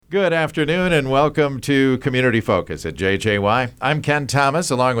Good afternoon and welcome to Community Focus at JJY. I'm Ken Thomas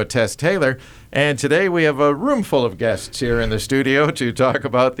along with Tess Taylor, and today we have a room full of guests here in the studio to talk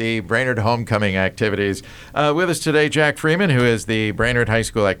about the Brainerd homecoming activities. With us today, Jack Freeman, who is the Brainerd High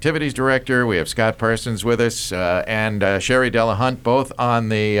School Activities Director. We have Scott Parsons with us and Sherry DeLahunt, both on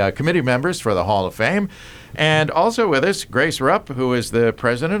the committee members for the Hall of Fame. And also with us, Grace Ruopp, who is the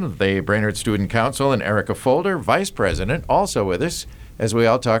president of the Brainerd Student Council, and Ericah Folder, vice president, also with us, as we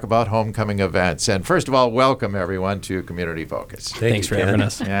all talk about homecoming events. And first of all, welcome everyone to Community Focus. Thanks for having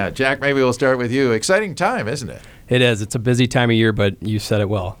us. Yeah, Jack, maybe we'll start with you. Exciting time, isn't it? It is. It's a busy time of year, but you said it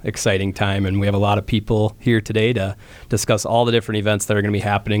well. Exciting time, and we have a lot of people here today to discuss all the different events that are going to be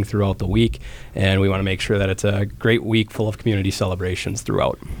happening throughout the week, and we want to make sure that it's a great week full of community celebrations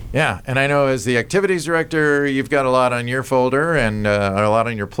throughout. Yeah, and I know as the activities director, you've got a lot on your folder and a lot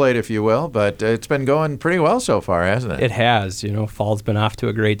on your plate, if you will, but it's been going pretty well so far, hasn't it? It has. You know, fall's been off to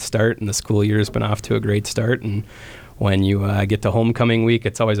a great start, and the school year's been off to a great start, and when you get to homecoming week,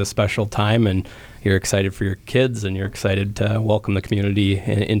 it's always a special time, and you're excited for your kids, and you're excited to welcome the community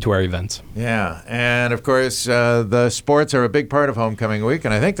into our events. Yeah, and of course, the sports are a big part of homecoming week,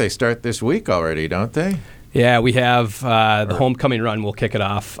 and I think they start this week already, don't they? Yeah, we have the homecoming run. We'll kick it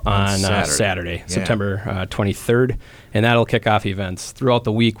off on Saturday, yeah. September 23rd, and that'll kick off events. Throughout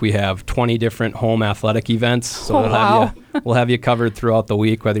the week, we have 20 different home athletic events, so we'll have you covered throughout the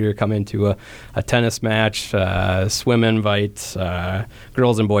week, whether you're coming to a tennis match, swim invites,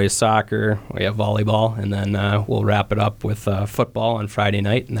 girls and boys soccer, we have volleyball, and then we'll wrap it up with football on Friday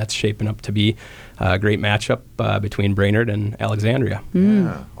night, and that's shaping up to be a great matchup between Brainerd and Alexandria.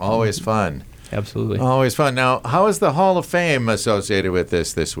 Yeah, always fun. Absolutely. Always fun. Now, how is the Hall of Fame associated with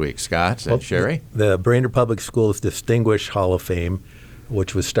this week, Scott and Sherry? The Brainerd Public Schools Distinguished Hall of Fame,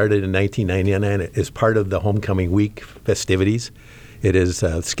 which was started in 1999, is part of the Homecoming Week festivities. It is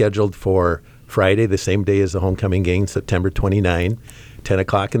scheduled for Friday, the same day as the homecoming game, September 29, 10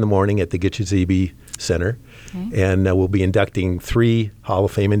 o'clock in the morning at the Gitchezebe Center. Okay. And we'll be inducting 3 Hall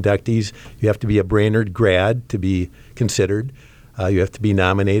of Fame inductees. You have to be a Brainerd grad to be considered. You have to be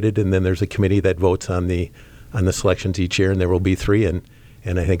nominated, and then there's a committee that votes on the selections each year, and there will be 3.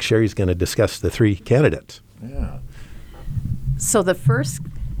 And I think Sherry's going to discuss the 3 candidates. Yeah. So the first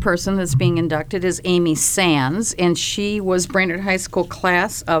person that's being inducted is Amy Sands, and she was Brainerd High School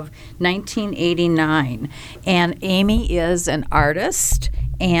class of 1989. And Amy is an artist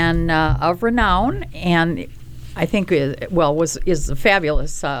and of renown, and I think is a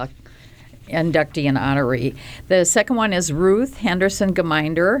fabulous inductee and honoree. The second one is Ruth Henderson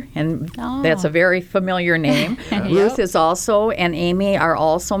Geminder, and that's a very familiar name. Ruth is also, and Amy are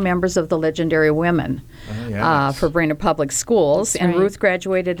also members of the Legendary Women for Brainerd Public Schools. That's and right. Ruth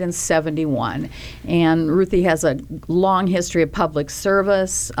graduated in 1971. And Ruthie has a long history of public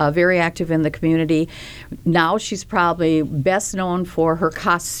service, very active in the community. Now she's probably best known for her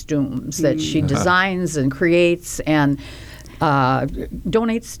costumes that she designs and creates and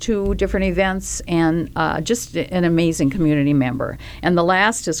donates to different events, and just an amazing community member. And the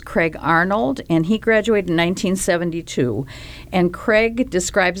last is Craig Arnold, and he graduated in 1972. And Craig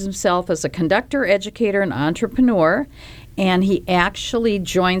describes himself as a conductor, educator, and entrepreneur. And he actually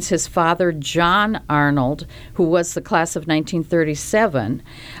joins his father, John Arnold, who was the class of 1937,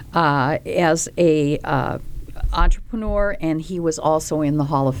 as a entrepreneur, and he was also in the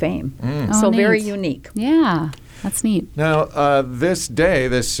Hall of Fame. So neat. Very unique. Yeah. That's neat. Now, this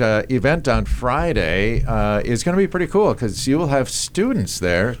event on Friday is going to be pretty cool because you will have students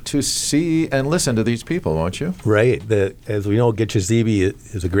there to see and listen to these people, won't you? Right. As we know,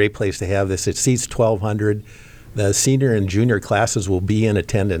 Gitchezebe is a great place to have this. It seats 1,200. The senior and junior classes will be in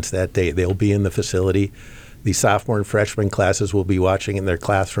attendance that day. They'll be in the facility. The sophomore and freshman classes will be watching in their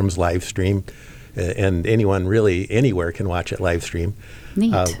classrooms live stream, and anyone really anywhere can watch it live stream.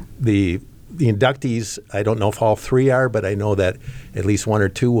 Neat. The inductees, I don't know if all 3 are, but I know that at least 1 or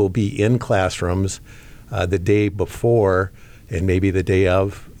 2 will be in classrooms the day before and maybe the day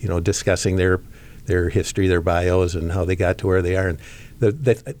of, discussing their history, their bios, and how they got to where they are. And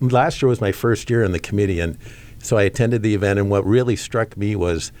last year was my first year in the committee, and so I attended the event, and what really struck me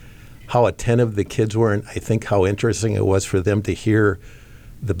was how attentive the kids were, and I think how interesting it was for them to hear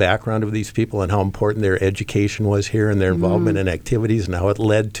the background of these people and how important their education was here and their involvement in activities and how it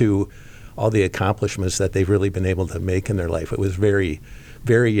led to all the accomplishments that they've really been able to make in their life. It was very,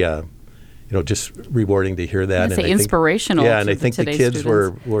 very, just rewarding to hear that. And inspirational. And I think the kids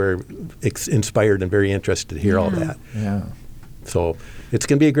were inspired and very interested to hear all that. Yeah. So it's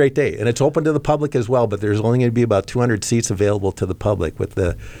going to be a great day, and it's open to the public as well. But there's only going to be about 200 seats available to the public with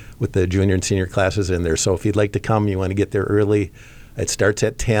the junior and senior classes in there. So if you'd like to come, you want to get there early. It starts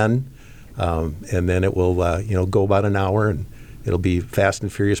at 10, and then it will go about an hour, and it'll be fast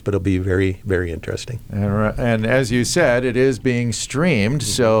and furious, but it'll be very, very interesting. And as you said, it is being streamed,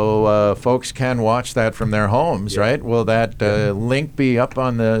 so folks can watch that from their homes, right? Will that link be up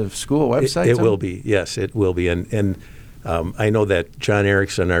on the school website? It will be, yes, it will be. And I know that John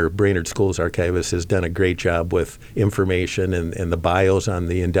Erickson, our Brainerd Schools archivist, has done a great job with information and the bios on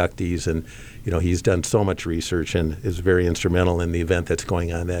the inductees, and he's done so much research and is very instrumental in the event that's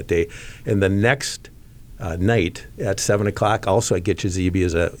going on that day. And the next night at 7 o'clock, also at Get Your ZB,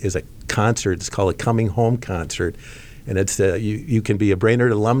 is a concert. It's called a Coming Home Concert. And it's you can be a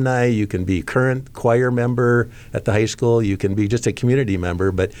Brainerd alumni, you can be current choir member at the high school, you can be just a community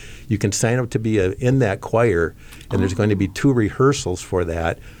member, but you can sign up to be in that choir. And there's going to be 2 rehearsals for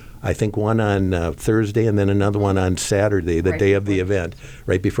that. I think one on Thursday and then another one on Saturday, the day of the event,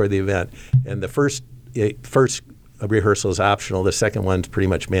 right before the event. And the first rehearsal is optional. The second one's pretty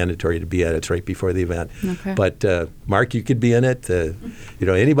much mandatory to be at. It's right before the event. Okay. But Mark, you could be in it.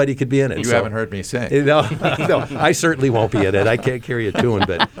 Anybody could be in it. You haven't heard me sing. No, I certainly won't be in it. I can't carry a tune,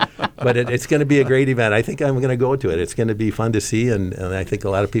 but it's going to be a great event. I think I'm going to go to it. It's going to be fun to see, and I think a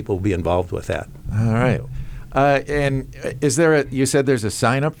lot of people will be involved with that. All right. And is there you said there's a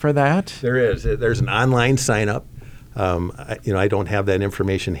sign up for that? There is. There's an online sign up. I don't have that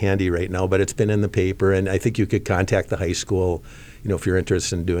information handy right now, but it's been in the paper, and I think you could contact the high school, if you're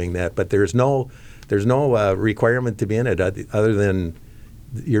interested in doing that. But there's no requirement to be in it other than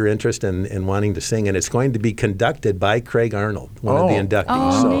your interest in wanting to sing, and it's going to be conducted by Craig Arnold, one of the inductees.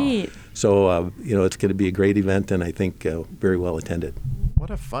 Oh, neat. So it's going to be a great event, and I think very well attended. What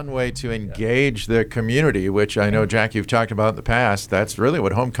a fun way to engage the community, which I know, Jack, you've talked about in the past. That's really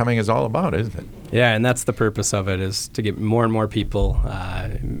what homecoming is all about, isn't it? Yeah, and that's the purpose of it, is to get more and more people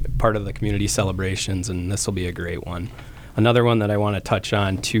part of the community celebrations, and this will be a great one. Another one that I want to touch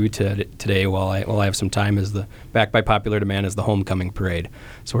on too today, while I have some time, is back by popular demand, is the homecoming parade.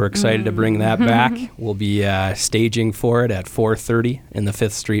 So we're excited to bring that back. We'll be staging for it at 4:30 in the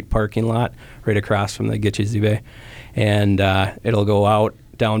 5th Street parking lot, right across from the Gitche and it'll go out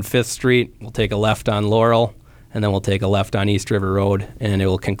down 5th Street. We'll take a left on Laurel, and then we'll take a left on East River Road, and it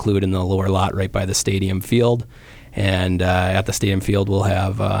will conclude in the lower lot right by the stadium field. And at the stadium field, we'll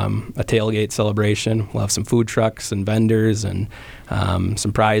have a tailgate celebration. We'll have some food trucks and vendors and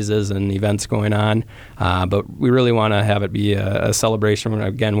some prizes and events going on. But we really want to have it be a celebration,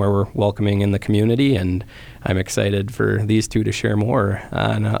 again, where we're welcoming in the community. And I'm excited for these two to share more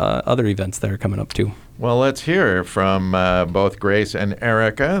on other events that are coming up, too. Well, let's hear from both Grace and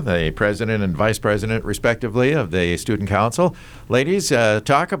Ericah, the president and vice president, respectively, of the Student Council. Ladies,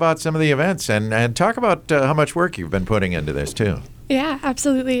 talk about some of the events and talk about how much work you've been putting into this, too. Yeah,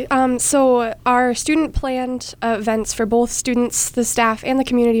 absolutely. So our student-planned events for both students, the staff, and the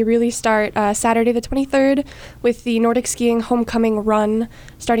community really start Saturday the 23rd with the Nordic Skiing Homecoming Run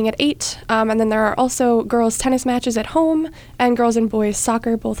starting at 8. And then there are also girls' tennis matches at home, and girls and boys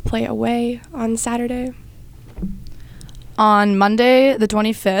soccer both play away on Saturday. On Monday the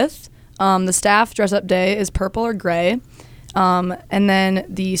 25th, the staff dress-up day is purple or gray. And then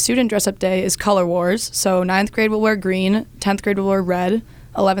the student dress-up day is Color Wars. So 9th grade will wear green, 10th grade will wear red,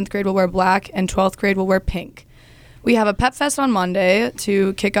 11th grade will wear black, and 12th grade will wear pink. We have a pep fest on Monday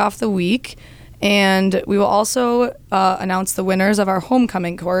to kick off the week, and we will also announce the winners of our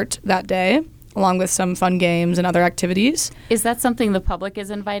homecoming court that day, along with some fun games and other activities. Is that something the public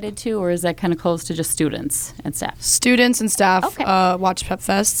is invited to, or is that kind of closed to just students and staff? Students and staff Okay. watch pep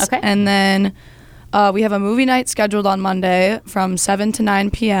fests. Okay. And then we have a movie night scheduled on Monday from 7 to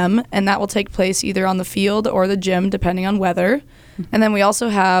 9 p.m., and that will take place either on the field or the gym, depending on weather. And then we also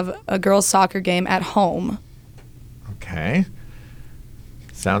have a girls' soccer game at home. Okay.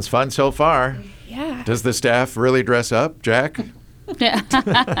 Sounds fun so far. Yeah. Does the staff really dress up, Jack? Yeah.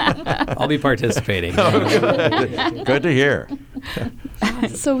 I'll be participating. Good to hear.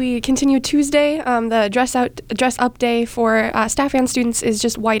 So we continue Tuesday. The dress up day for staff and students is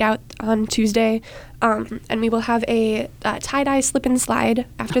just white out on Tuesday, and we will have a tie-dye slip and slide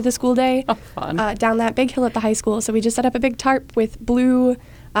after the school day Fun. down that big hill at the high school. So we just set up a big tarp with blue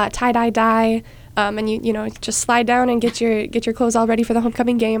tie-dye dye, and you just slide down and get your clothes all ready for the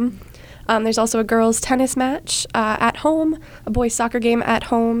homecoming game. There's also a girls' tennis match at home, a boys' soccer game at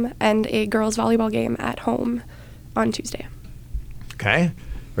home, and a girls' volleyball game at home on Tuesday. Okay.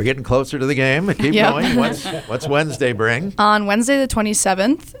 We're getting closer to the game. Keep Yep. going. What's Wednesday bring? On Wednesday the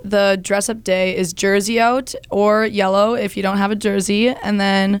 27th, the dress-up day is jersey out or yellow if you don't have a jersey. And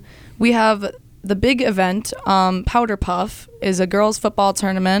then we have the big event, Powder Puff, is a girls' football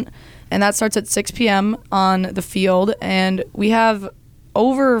tournament. and that starts at 6 p.m. on the field. And we have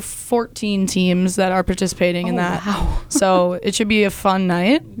over 14 teams that are participating in that. Wow. So it should be a fun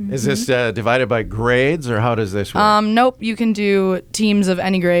night. Is this divided by grades, or how does this work? Nope, you can do teams of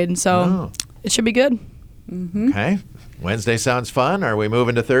any grade, so it should be good. Okay. Wednesday sounds fun. Are we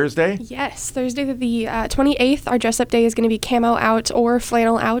moving to Thursday? Yes, Thursday the 28th, our dress-up day is going to be camo out or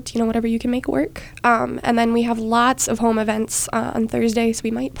flannel out, whatever you can make work. And then we have lots of home events on Thursday, so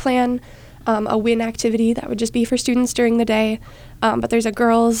we might plan a win activity that would just be for students during the day. But there's a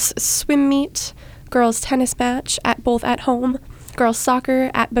girls' swim meet, girls' tennis match both at home, girls'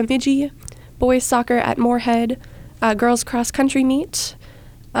 soccer at Bemidji, boys' soccer at Moorhead, girls' cross-country meet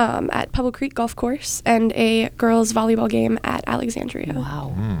at Pebble Creek Golf Course, and a girls' volleyball game at Alexandria.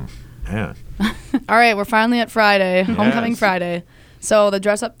 Wow. Yeah. All right, we're finally at Friday, Homecoming Friday. So the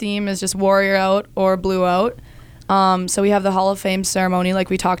dress-up theme is just Warrior Out or Blue Out. So we have the Hall of Fame ceremony, like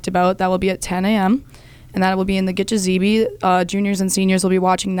we talked about. That will be at 10 a.m., and that will be in the Gitchezebe. Juniors and seniors will be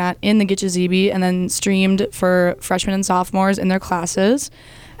watching that in the Gitchezebe, and then streamed for freshmen and sophomores in their classes.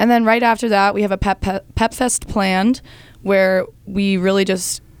 And then right after that, we have a Pep Fest planned, where we really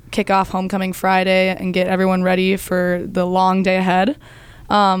just kick off Homecoming Friday and get everyone ready for the long day ahead.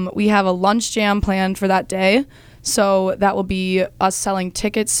 We have a lunch jam planned for that day. So that will be us selling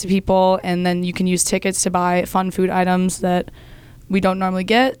tickets to people, and then you can use tickets to buy fun food items that we don't normally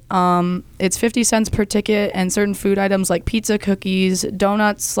get. It's 50 cents per ticket, and certain food items like pizza, cookies,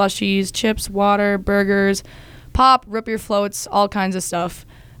 donuts, slushies, chips, water, burgers, pop, root beer floats, all kinds of stuff.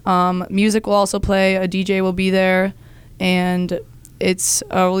 Music will also play. A DJ will be there. And it's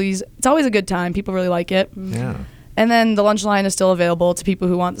always a good time. People really like it. Yeah. And then the lunch line is still available to people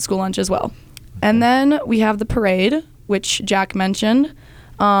who want the school lunch as well. And then we have the parade, which Jack mentioned.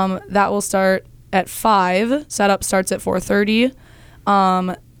 That will start at 5. Setup starts at 4:30.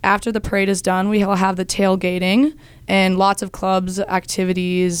 After the parade is done, we will have the tailgating and lots of clubs,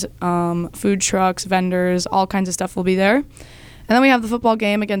 activities, food trucks, vendors, all kinds of stuff will be there. And then we have the football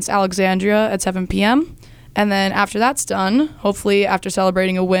game against Alexandria at 7 p.m. And then after that's done, hopefully after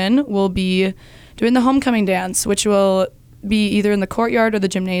celebrating a win, we'll be doing the homecoming dance, which will be either in the courtyard or the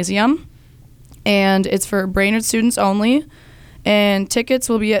gymnasium. And it's for Brainerd students only. And tickets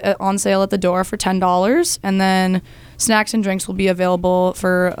will be on sale at the door for $10. And then snacks and drinks will be available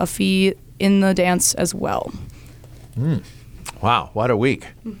for a fee in the dance as well. Wow, what a week.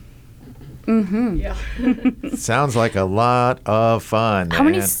 Yeah. Sounds like a lot of fun. How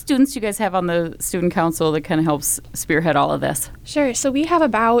many students do you guys have on the student council that kind of helps spearhead all of this? Sure. So we have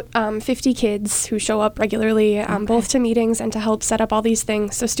about 50 kids who show up regularly, both to meetings and to help set up all these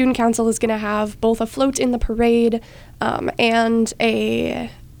things. So student council is going to have both a float in the parade and a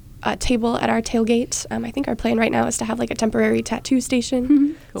table at our tailgate. I think our plan right now is to have like a temporary tattoo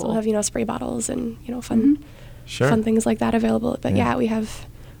station. Cool. So we'll have, spray bottles and, fun things like that available. But yeah, we have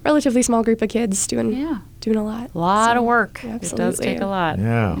relatively small group of kids doing a lot. A lot of work. Absolutely. It does take a lot.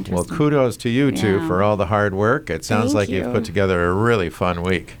 Yeah. Well, kudos to you two for all the hard work. It sounds Thank like you. you've put together a really fun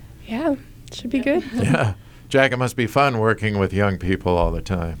week. Yeah, should be good. Yeah. Jack, it must be fun working with young people all the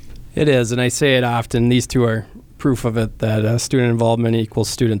time. It is, and I say it often. These two are proof of it, that student involvement equals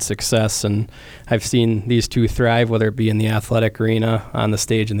student success. And I've seen these two thrive, whether it be in the athletic arena, on the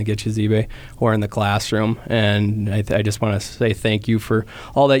stage in the Gitchezebe, or in the classroom. And I just want to say thank you for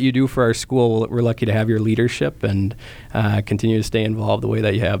all that you do for our school. We're lucky to have your leadership and continue to stay involved the way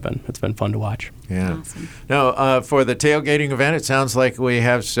that you have been. It's been fun to watch. Yeah. Awesome. Now, for the tailgating event, it sounds like we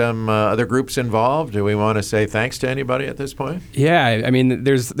have some other groups involved. Do we want to say thanks to anybody at this point? Yeah, I mean,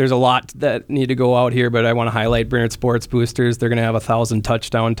 there's a lot that need to go out here, but I want to highlight Brainerd Sports Boosters. They're going to have 1,000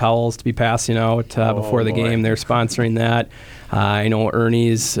 touchdown towels to be passing out before the game. They're sponsoring that. I know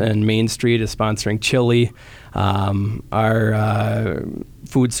Ernie's and Main Street is sponsoring chili. Our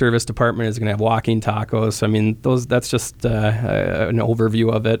food service department is going to have walking tacos. I mean, that's just an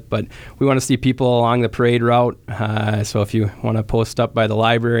overview of it. But we want to see people along the parade route. So if you want to post up by the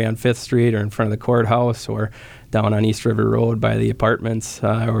library on 5th Street or in front of the courthouse or down on East River Road by the apartments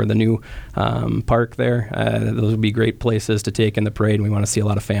or the new park there, those would be great places to take in the parade. And we want to see a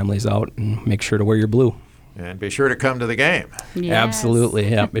lot of families out, and make sure to wear your blue. And be sure to come to the game. Yes. Absolutely,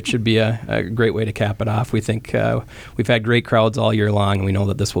 yeah. It should be a great way to cap it off. We think we've had great crowds all year long, and we know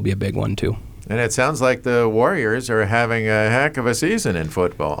that this will be a big one too. And it sounds like the Warriors are having a heck of a season in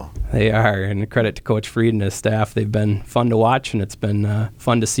football. They are, and credit to Coach Freed and his staff. They've been fun to watch, and it's been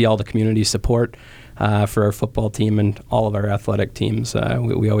fun to see all the community support. for our football team and all of our athletic teams.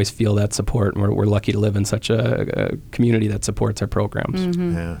 We always feel that support, and we're lucky to live in such a community that supports our programs.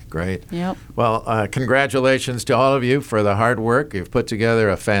 Yeah, great. Yep. Well, congratulations to all of you for the hard work. You've put together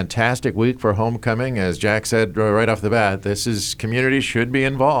a fantastic week for homecoming. As Jack said right off the bat, community should be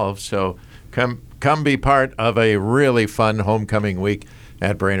involved. So come be part of a really fun homecoming week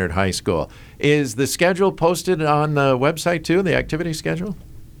at Brainerd High School. Is the schedule posted on the website too, the activity schedule?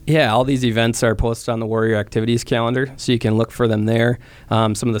 Yeah, all these events are posted on the Warrior Activities calendar, so you can look for them there.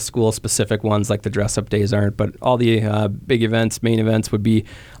 Some of the school-specific ones, like the dress-up days, aren't, but all the big events, main events, would be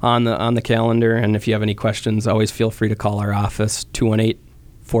on the calendar. And if you have any questions, always feel free to call our office,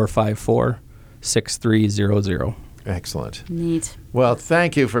 218-454-6300. Excellent. Neat. Well,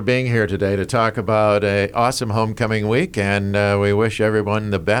 thank you for being here today to talk about an awesome homecoming week, and we wish everyone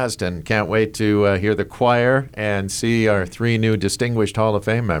the best and can't wait to hear the choir and see our 3 new Distinguished Hall of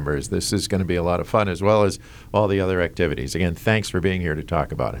Fame members. This is going to be a lot of fun, as well as all the other activities. Again, thanks for being here to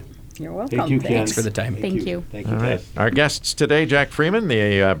talk about it. You're welcome. Thank you, Ken. Thanks for the time. Thank you. Thank you, All right. Tess. Our guests today, Jack Freeman,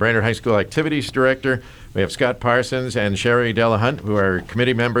 the Brainerd High School Activities Director. We have Scott Parsons and Sherry DeLahunt, who are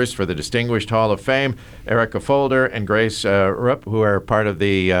committee members for the Distinguished Hall of Fame, Ericah Folder and Grace Ruopp, who are part of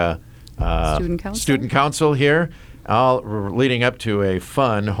the student council here, all leading up to a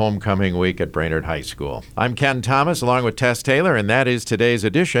fun homecoming week at Brainerd High School. I'm Ken Thomas, along with Tess Taylor, and that is today's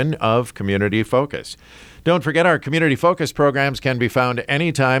edition of Community Focus. Don't forget, our Community Focus programs can be found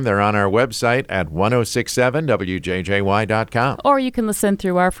anytime. They're on our website at 1067wjjy.com. Or you can listen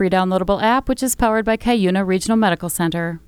through our free downloadable app, which is powered by Cuyuna Regional Medical Center.